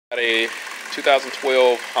Got a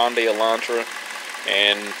 2012 Hyundai Elantra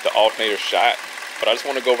and the alternator shot, but I just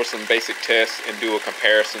want to go over some basic tests and do a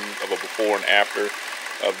comparison of a before and after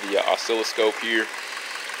of the oscilloscope here.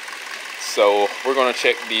 So we're going to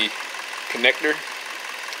check the connector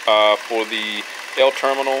for the L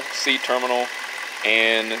terminal, C terminal,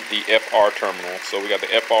 and the FR terminal. So we got the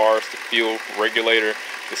FRs, the fuel regulator,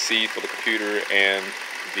 the C for the computer, and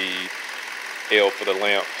the L for the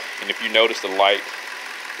lamp. And if you notice, the light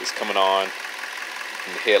is coming on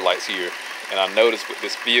in the headlights here. And I noticed with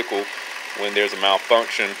this vehicle, when there's a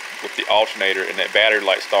malfunction with the alternator and that battery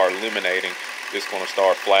light start illuminating, it's going to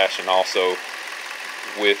start flashing also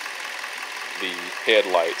with the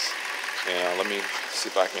headlights. And let me see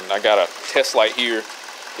if I got a test light here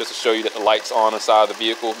just to show you that the light's on inside the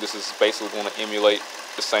vehicle. This is basically going to emulate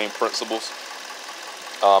the same principles.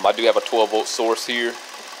 I do have a 12-volt source here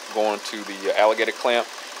going to the alligator clamp,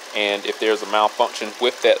 and if there's a malfunction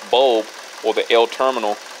with that bulb or the L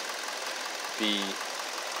terminal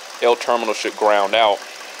should ground out.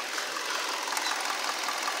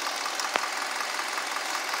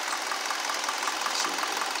 Let's see,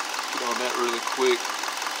 get on that really quick.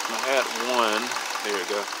 I had one, there we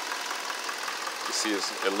go. You see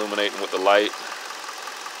it's illuminating with the light.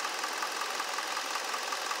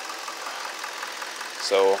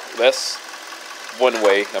 So that's one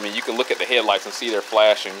way. I mean, you can look at the headlights and see they're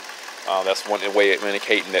flashing. That's one way of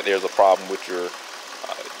indicating that there's a problem with your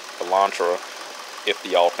Elantra if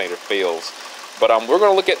the alternator fails. But we're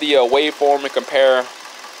going to look at the waveform and compare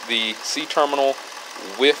the C terminal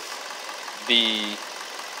with the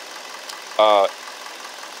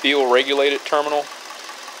field regulated terminal,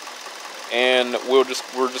 and we're just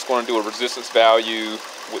going to do a resistance value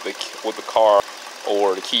with the car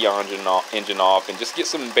or the key engine off, and just get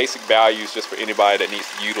some basic values just for anybody that needs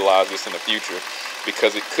to utilize this in the future,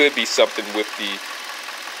 because it could be something with the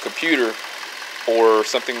computer or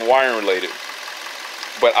something wiring related.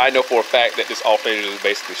 But I know for a fact that this alternator is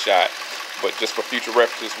basically shot. But just for future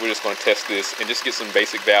references, we're just going to test this and just get some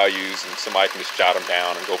basic values, and somebody can just jot them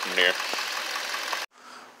down and go from there.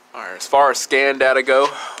 Alright, as far as scan data go,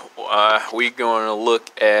 we're going to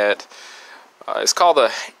look at, it's called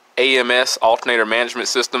the AMS, Alternator Management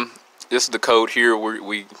System. This is the code here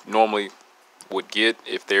we normally would get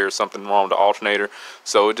if there's something wrong with the alternator.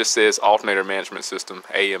 So it just says Alternator Management System,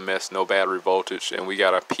 AMS, no battery voltage, and we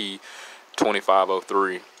got a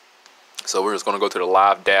P2503. So we're just going to go to the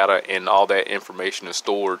live data, and all that information is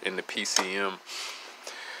stored in the PCM.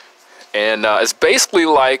 And it's basically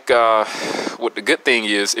like, what the good thing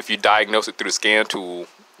is, if you diagnose it through the scan tool,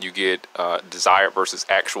 you get desired versus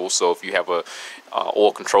actual. So if you have a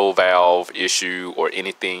oil control valve issue or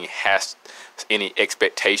anything any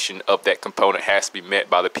expectation of that component has to be met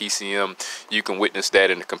by the PCM, you can witness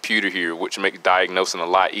that in the computer here, which makes diagnosing a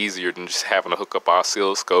lot easier than just having to hook up an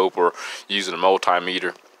oscilloscope or using a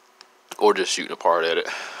multimeter or just shooting a part at it.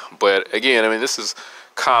 But again, I mean, this is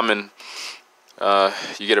common.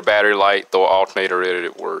 You get a battery light, throw an alternator at it,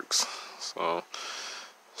 it works. So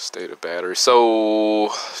state of battery,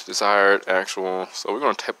 so desired, actual. So we're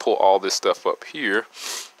going to pull all this stuff up here.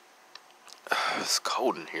 It's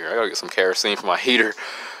cold in here. I gotta get some kerosene for my heater.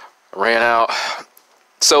 I ran out.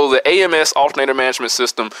 So the AMS, Alternator Management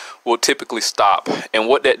System, will typically stop, and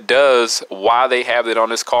what that does, why they have it on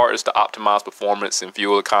this car, is to optimize performance and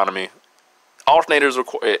fuel economy. Alternators,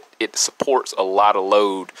 it supports a lot of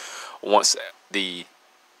load once the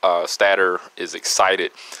stator is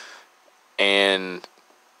excited, and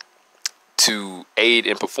to aid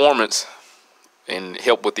in performance and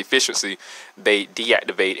help with efficiency, they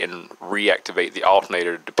deactivate and reactivate the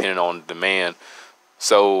alternator depending on demand.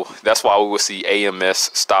 So that's why we will see AMS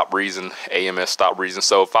stop reason, AMS stop reason.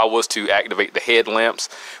 So if I was to activate the headlamps,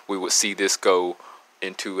 we would see this go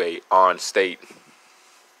into a on state.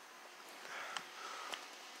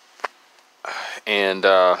 And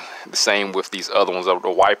the same with these other ones, the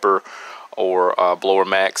wiper or blower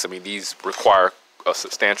max. I mean, these require a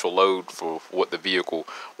substantial load for what the vehicle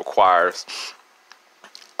requires.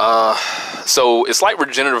 So it's like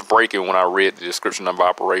regenerative braking when I read the description of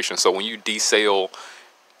operation. So when you decel,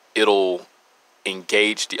 it'll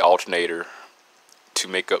engage the alternator to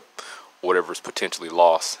make up whatever's potentially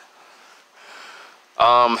lost.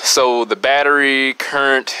 So the battery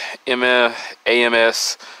current,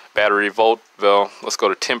 AMS, battery volt, well, let's go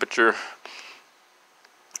to temperature,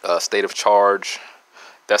 state of charge.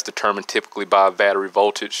 That's determined typically by battery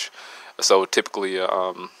voltage. So typically,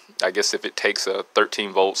 I guess if it takes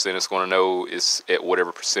 13 volts, then it's going to know it's at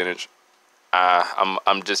whatever percentage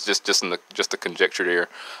I'm just a conjecture there.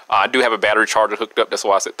 I do have a battery charger hooked up. That's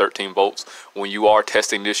why I said 13 volts. When you are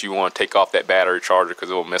testing this, you want to take off that battery charger because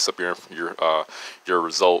it will mess up your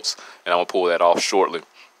results. And I'm gonna pull that off shortly.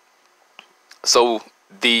 So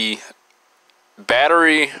the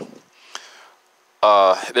battery,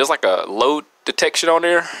 there's like a load detection on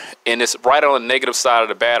there, and it's right on the negative side of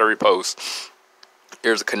the battery post.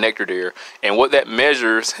 There's a connector there, and what that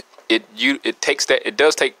measures, it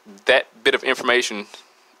does take that bit of information,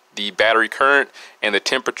 the battery current and the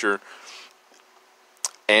temperature,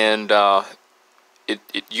 and it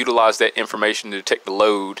utilizes that information to detect the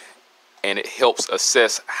load, and it helps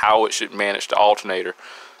assess how it should manage the alternator.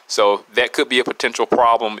 So that could be a potential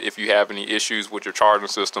problem if you have any issues with your charging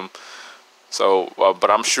system. So,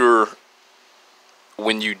 but I'm sure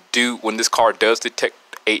when this car does detect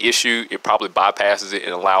a issue, it probably bypasses it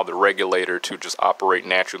and allow the regulator to just operate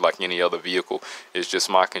naturally like any other vehicle. It's just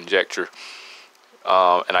my conjecture.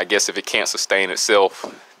 And I guess if it can't sustain itself,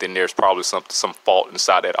 then there's probably some fault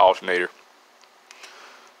inside that alternator.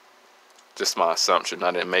 Just my assumption.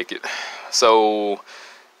 I didn't make it. So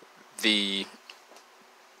the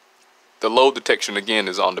load detection again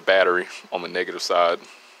is on the battery on the negative side.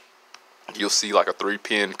 You'll see like a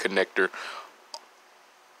 3-pin connector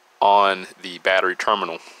on the battery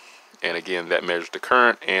terminal, and again that measures the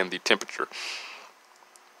current and the temperature.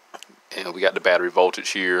 And we got the battery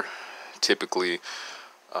voltage here. Typically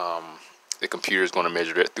the computer is going to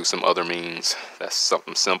measure that through some other means. That's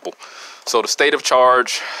something simple. So the state of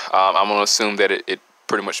charge, I'm going to assume that it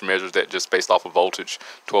pretty much measures that just based off of voltage.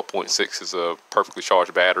 12.6 is a perfectly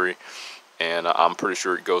charged battery, and I'm pretty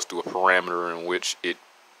sure it goes through a parameter in which it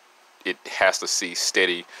has to see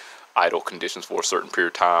steady idle conditions for a certain period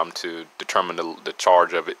of time to determine the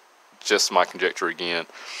charge of it. Just my conjecture again.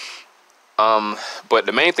 But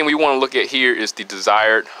the main thing we want to look at here is the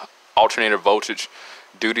desired alternator voltage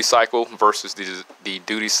duty cycle versus the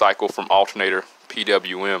duty cycle from alternator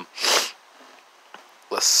PWM.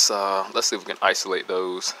 Let's see if we can isolate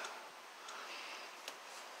those.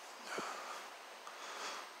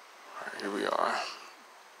 All right, here we are.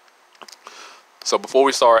 So before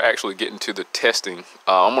we start actually getting to the testing,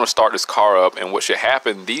 I'm going to start this car up, and what should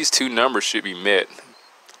happen, these two numbers should be met.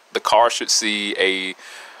 The car should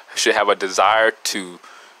have a desire to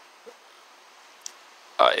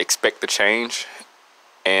expect the change,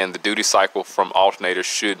 and the duty cycle from alternator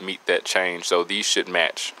should meet that change. So these should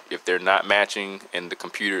match. If they're not matching and the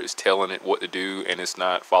computer is telling it what to do and it's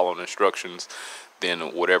not following instructions,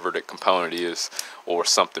 then whatever the component is, or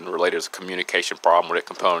something related to a communication problem with that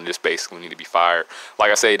component, just basically need to be fired.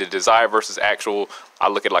 Like I say, the desire versus actual, I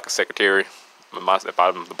look at it like a secretary. If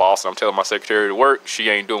I'm the boss and I'm telling my secretary to work,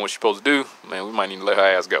 she ain't doing what she's supposed to do, man, we might need to let her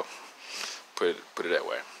ass go. Put it that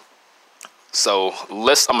way. So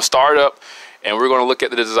I'm gonna start it up, and we're gonna look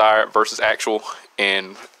at the desire versus actual,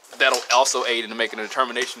 and that'll also aid in making a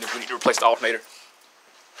determination if we need to replace the alternator.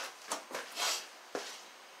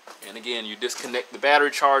 And again, you disconnect the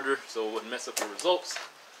battery charger so it wouldn't mess up your results.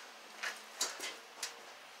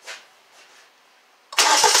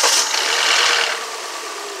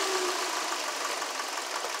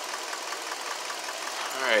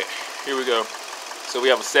 Alright, here we go. So we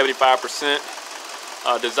have a 75%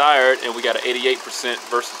 desired, and we got an 88%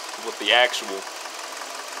 versus with the actual.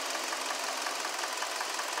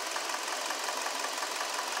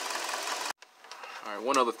 Alright,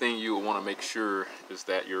 one other thing you will want to make sure is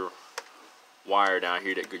that your wire down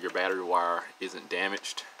here, that your battery wire, isn't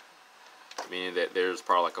damaged. Meaning that there's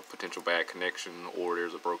probably like a potential bad connection, or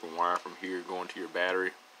there's a broken wire from here going to your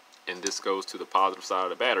battery, and this goes to the positive side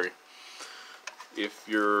of the battery. If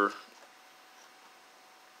your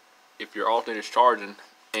alternator is charging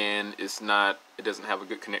and it doesn't have a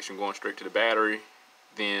good connection going straight to the battery,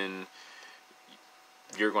 then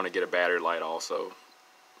you're going to get a battery light also.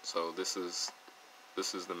 So this is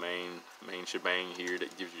the main shebang here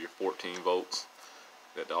that gives you your 14 volts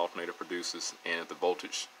that the alternator produces. And if the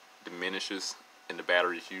voltage diminishes and the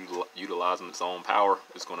battery is utilizing its own power,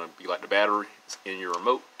 it's going to be like the battery in your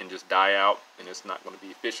remote and just die out, and it's not going to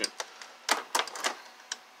be efficient.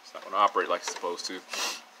 It's not going to operate like it's supposed to.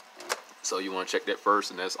 So you want to check that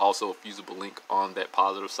first, and there's also a fusible link on that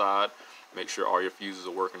positive side. Make sure all your fuses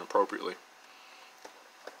are working appropriately.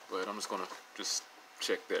 But I'm just going to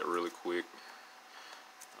check that really quick.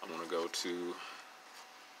 I'm going to go to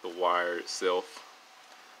the wire itself.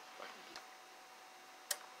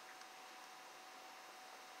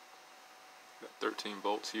 Got 13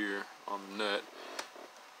 volts here on the nut.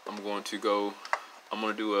 I'm going to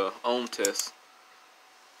do a ohm test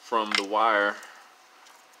from the wire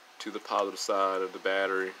to the positive side of the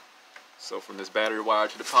battery. So from this battery wire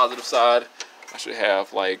to the positive side, I should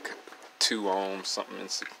have like 2 ohms, something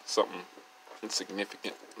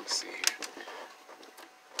insignificant. Let's see here.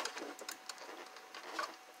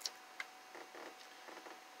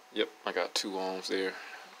 Yep, I got 2 ohms there.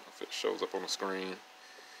 If it shows up on the screen.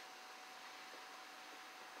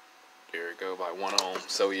 There we go, by 1 ohm.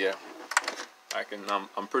 So yeah,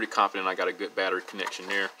 I'm pretty confident I got a good battery connection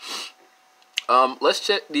there. Let's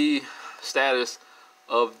check the status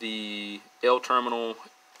of the L terminal,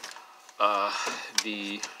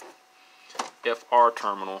 the FR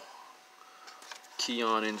terminal, key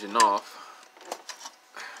on, engine off.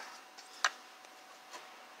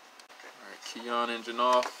 Alright, key on, engine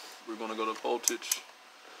off. We're gonna go to voltage.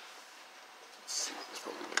 Let's see,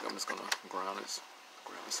 I'm just gonna ground this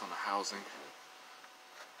on the housing.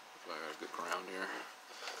 I got a good ground there.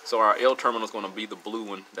 So our L terminal is gonna be the blue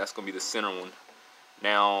one. That's gonna be the center one.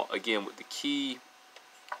 Now again, with the key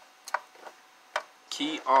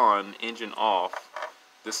on, engine off,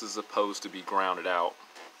 this is supposed to be grounded out.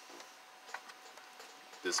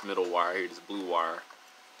 This middle wire here, this blue wire.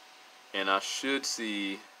 And I should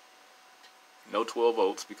see no 12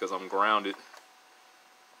 volts because I'm grounded.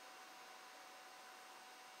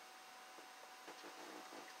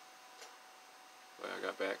 I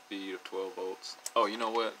got back feed of 12 volts. Oh, you know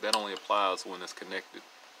what? That only applies when it's connected.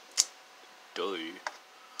 Duh.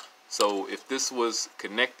 So if this was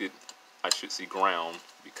connected, I should see ground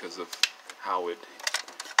because of how it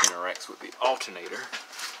interacts with the alternator.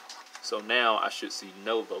 So now I should see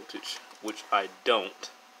no voltage, which I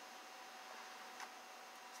don't.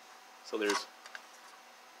 So there's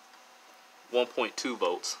 1.2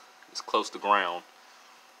 volts. It's close to ground.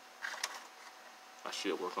 I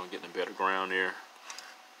should work on getting a better ground there.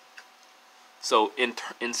 So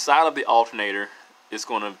inside of the alternator,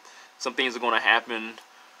 some things are going to happen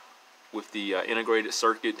with the integrated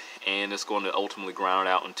circuit, and it's going to ultimately ground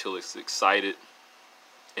out until it's excited,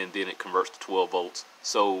 and then it converts to 12 volts.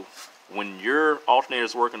 So when your alternator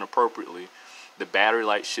is working appropriately, the battery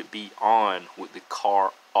light should be on with the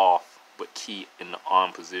car off, but key in the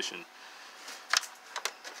on position.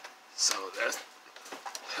 So that's,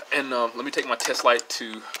 and let me take my test light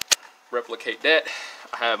to replicate that.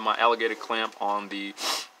 I have my alligator clamp on the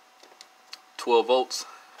 12 volts,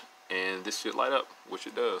 and this should light up, which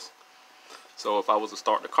it does. So if I was to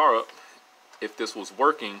start the car up, if this was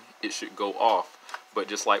working, it should go off. But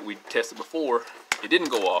just like we tested before, it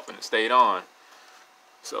didn't go off and it stayed on.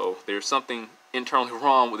 So there's something internally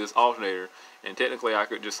wrong with this alternator. And technically I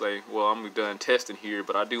could just say, well, I'm done testing here,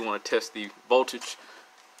 but I do want to test the voltage.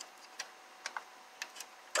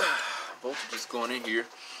 Voltage is going in here.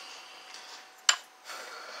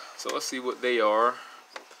 So let's see what they are.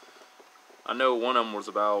 I know one of them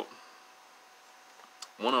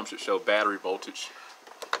should show battery voltage.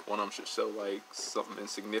 One of them should show like something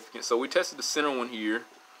insignificant. So we tested the center one here.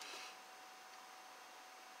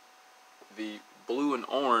 The blue and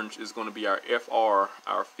orange is going to be our FR,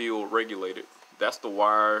 our field regulated. That's the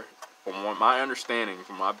wire, from my understanding,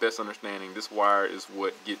 from my best understanding, this wire is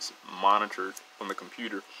what gets monitored from the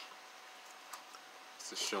computer.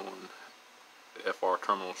 This is showing the FR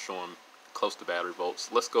terminal showing close to battery volts.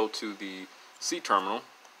 Let's go to the C terminal,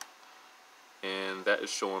 and that is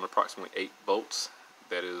showing approximately 8 volts.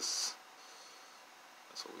 That's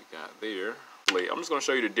what we got there. I'm just going to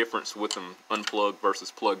show you the difference with them unplugged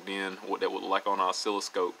versus plugged in, what that would look like on our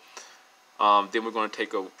oscilloscope. Then we're going to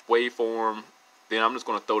take a waveform. Then I'm just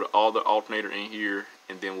going to throw all the alternator in here,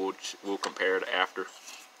 and then we'll compare it after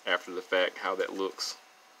the fact how that looks.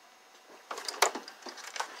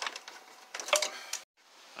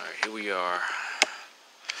 Alright, here we are.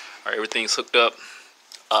 Alright, everything's hooked up.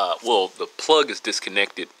 Well, the plug is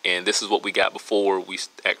disconnected, and this is what we got before we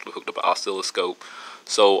actually hooked up an oscilloscope.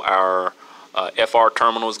 So our FR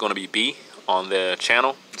terminal is going to be B on the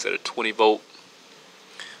channel. It's at a 20 volt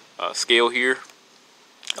scale here.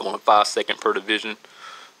 I'm on a 5-second per division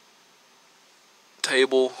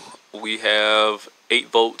table. We have 8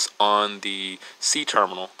 volts on the C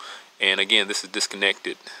terminal, and again, this is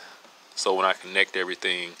disconnected. So when I connect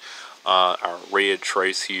everything, our red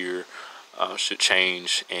trace here should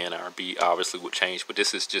change, and our B obviously would change, but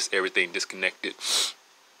this is just everything disconnected.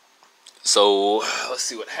 So let's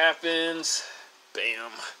see what happens.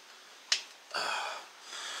 Bam.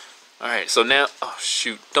 Alright, so now, oh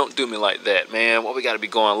shoot, don't do me like that, man. Well, we gotta be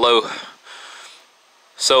going low.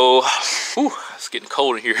 So, whew, it's getting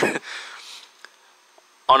cold in here.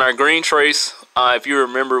 On our green trace, if you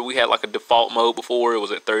remember, we had like a default mode before. It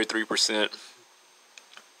was at 33%.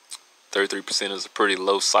 33% is a pretty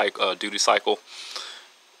low duty cycle.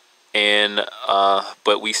 And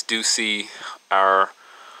but we do see our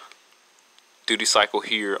duty cycle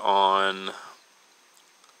here on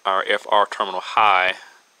our FR terminal high,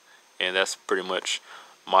 and that's pretty much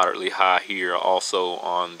moderately high here also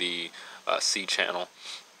on the C channel.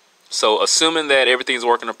 So assuming that everything's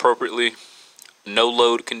working appropriately, no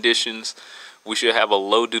load conditions, we should have a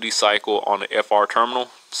low duty cycle on the FR terminal.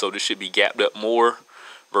 So this should be gapped up more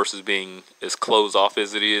versus being as closed off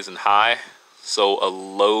as it is and high. So a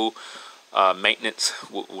low maintenance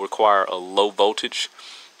will require a low voltage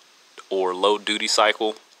or low duty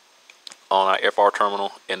cycle on our FR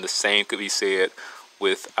terminal, and the same could be said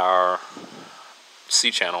with our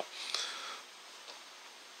C channel.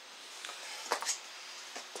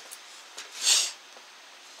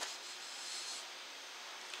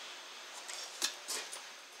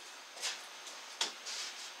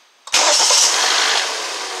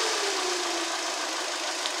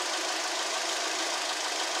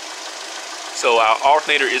 So our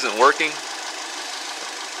alternator isn't working.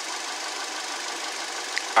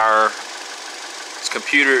 Our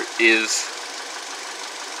computer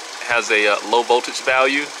has a low voltage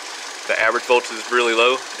value. The average voltage is really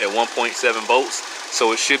low at 1.7 volts.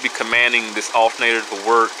 So it should be commanding this alternator to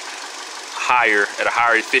work higher at a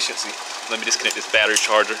higher efficiency. Let me disconnect this battery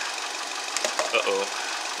charger. Uh-oh,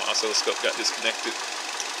 my oscilloscope got disconnected.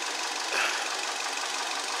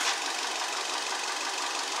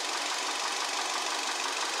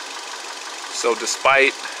 So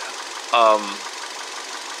despite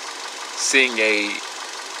seeing a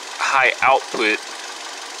high output,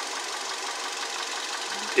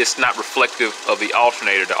 it's not reflective of the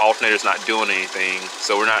alternator. The alternator is not doing anything,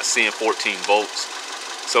 so we're not seeing 14 volts.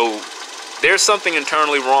 So there's something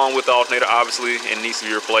internally wrong with the alternator, obviously, and needs to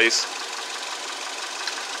be replaced.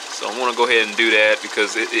 So I'm gonna go ahead and do that,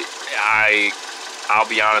 because I'll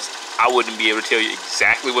be honest, I wouldn't be able to tell you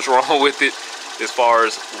exactly what's wrong with it as far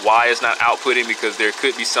as why it's not outputting, because there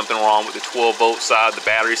could be something wrong with the 12 volt side, the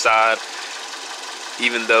battery side,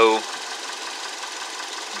 even though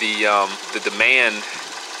the demand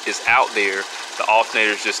is out there, the alternator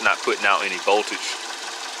is just not putting out any voltage.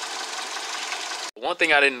 One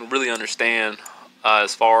thing I didn't really understand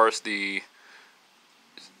as far as the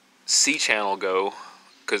C channel go,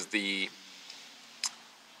 because the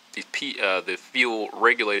fuel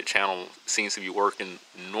regulated channel seems to be working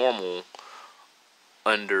normal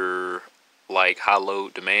under like high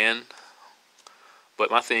load demand, but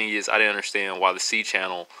my thing is I didn't understand why the C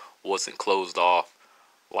channel wasn't closed off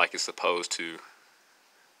like it's supposed to.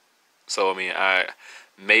 So I mean, I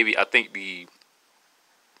think the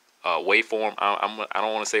waveform, I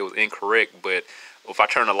don't want to say it was incorrect, but if I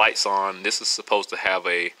turn the lights on, this is supposed to have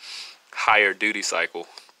a higher duty cycle,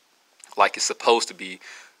 like it's supposed to be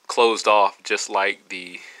closed off just like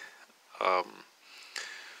the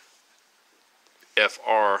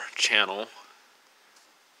FR channel,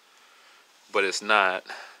 but it's not,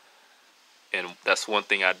 and that's one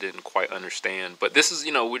thing I didn't quite understand. But this is,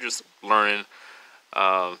 we're just learning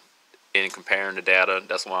and comparing the data.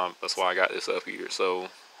 That's why I got this up here. So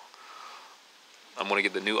I'm gonna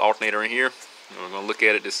get the new alternator in here, and we're gonna look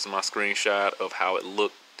at it. This is my screenshot of how it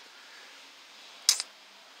looked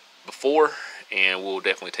before, and we'll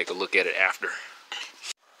definitely take a look at it after.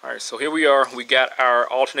 All right, so here we are. We got our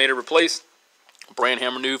alternator replaced, brand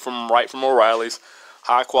hammer new from O'Reilly's,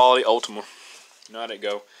 high quality Ultima. You know how that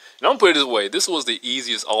go. And I'm gonna put it this way: this was the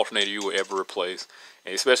easiest alternator you would ever replace,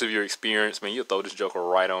 and especially if you're experienced, man, you'll throw this joker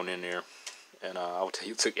right on in there. And I would tell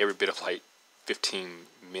you, it took every bit of like 15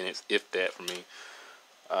 minutes, if that, for me.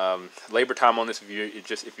 Labor time on this,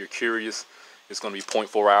 if you're curious, it's going to be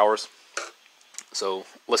 0.4 hours. So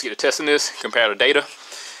let's get to testing this, compare the data.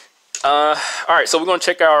 All right, so we're going to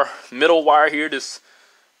check our middle wire here, this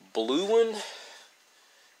blue one,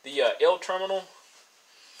 the L terminal.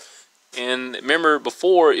 And remember,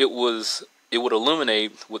 before it would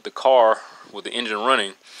illuminate with the car, with the engine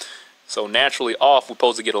running. So naturally off, we're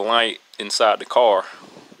supposed to get a light inside the car,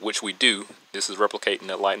 which we do. This is replicating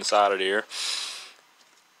that light inside of there.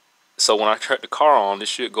 So when I turn the car on, this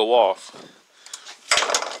should go off.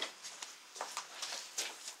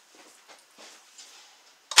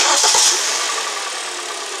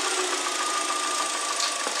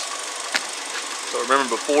 So remember,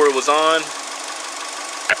 before it was on,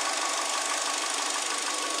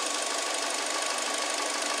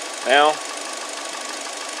 now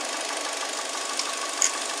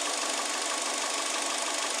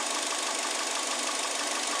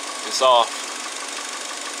it's off.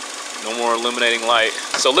 No more illuminating light.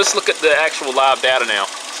 So let's look at the actual live data now.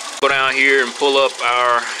 Go down here and pull up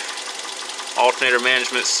our alternator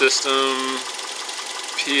management system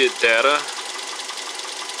PID data.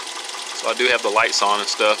 So I do have the lights on and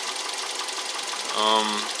stuff.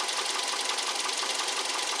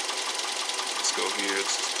 Let's go here.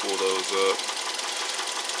 Let's just pull those up.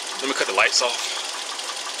 Let me cut the lights off.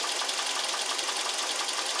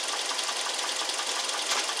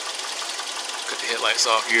 Cut the headlights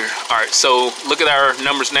off here. All right, so look at our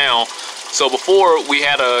numbers now. So before we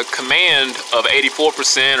had a command of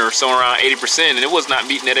 84% or somewhere around 80%, and it was not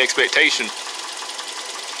meeting that expectation.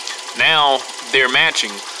 Now they're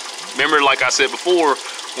matching. Remember, like I said before,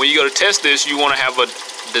 when you go to test this, you want to have a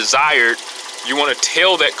desired, you want to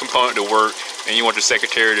tell that component to work, and you want your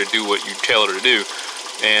secretary to do what you tell her to do.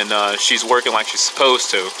 And she's working like she's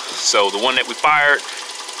supposed to. So the one that we fired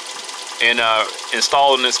and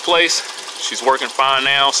installed in this place, she's working fine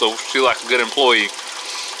now, so she's like a good employee.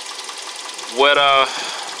 What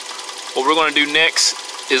we're going to do next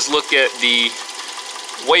is look at the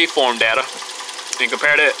waveform data and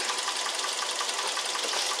compare that.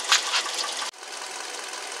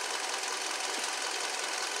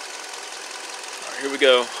 All right, here we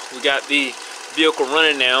go. We got the vehicle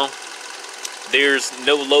running now. There's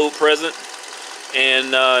no load present, and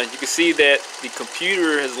you can see that the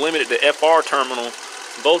computer has limited the FR terminal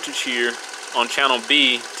voltage here on channel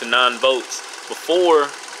B to 9 volts. Before,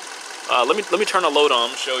 let me turn the load on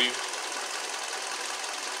and show you.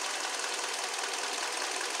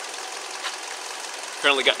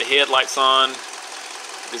 Currently got the headlights on.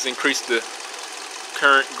 It's increased the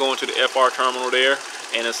current going to the FR terminal there,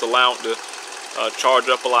 and it's allowed to charge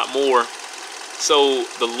up a lot more. So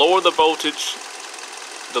the lower the voltage,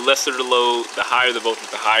 the lesser the load. The higher the voltage,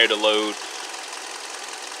 the higher the load.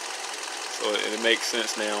 So it makes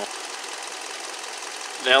sense now.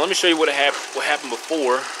 Now let me show you what happened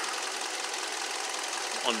before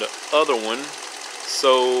on the other one.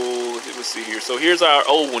 So let's see here. So here's our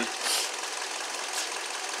old one.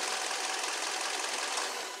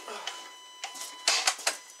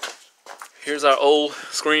 Here's our old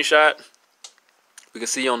screenshot. We can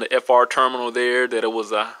see on the FR terminal there that it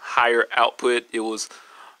was a higher output. It was,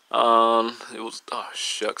 oh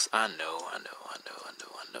shucks, I know.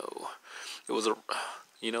 It was a,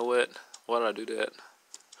 you know what? Why did I do that?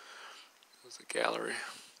 It was a gallery.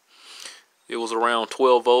 It was around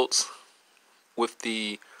 12 volts with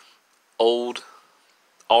the old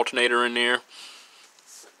alternator in there.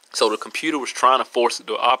 So the computer was trying to force it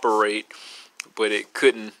to operate, but it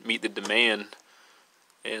couldn't meet the demand.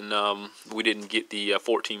 And we didn't get the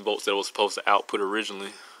 14 volts that it was supposed to output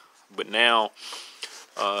originally. But now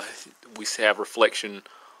we have reflection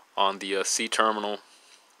on the C terminal.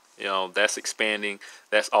 You know, that's expanding.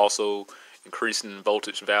 That's also increasing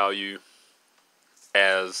voltage value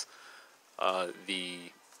as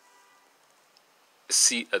the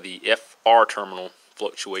FR terminal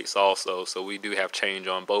fluctuates also. So we do have change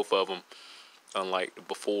on both of them, unlike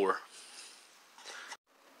before.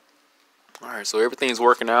 Alright, so everything's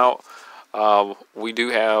working out. We do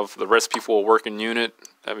have the recipe for a working unit.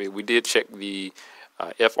 I mean, we did check the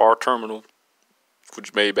FR terminal,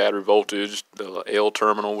 which made battery voltage, the L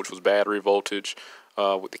terminal, which was battery voltage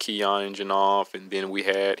with the key on, engine off, and then we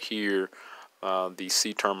had here the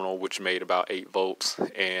C terminal, which made about 8 volts,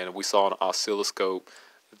 and we saw on an oscilloscope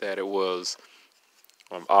that it was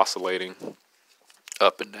oscillating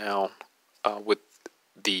up and down with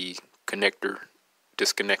the connector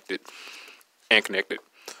disconnected and connected.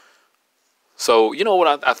 So you know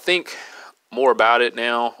what, I think more about it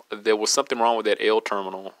now. There was something wrong with that L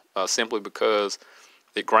terminal simply because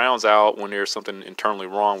it grounds out when there's something internally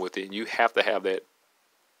wrong with it. You have to have that.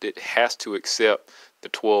 It has to accept the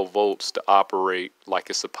 12 volts to operate like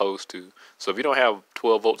it's supposed to. So if you don't have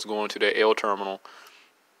 12 volts going to that L terminal,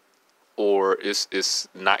 or it's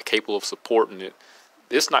not capable of supporting it,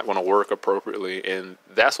 it's not going to work appropriately. And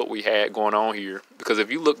that's what we had going on here. Because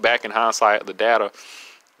if you look back in hindsight at the data,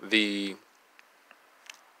 the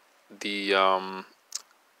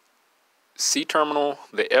C terminal,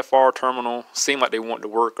 the FR terminal seemed like they wanted to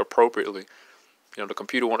work appropriately. You know, the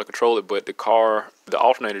computer wanted to control it, but the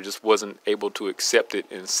alternator just wasn't able to accept it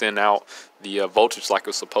and send out the voltage like it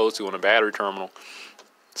was supposed to on the battery terminal.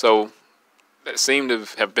 So that seemed to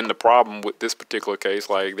have been the problem with this particular case.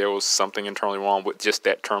 Like there was something internally wrong with just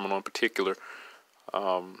that terminal in particular.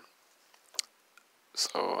 But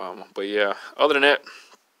yeah, other than that,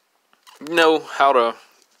 you know how to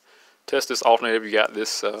test this alternator if you got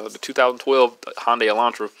this the 2012 Hyundai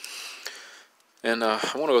Elantra. And I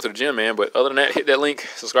want to go to the gym, man. But other than that, hit that link,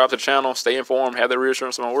 subscribe to the channel, stay informed, have that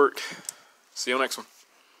reassurance on my work. See you on the next one.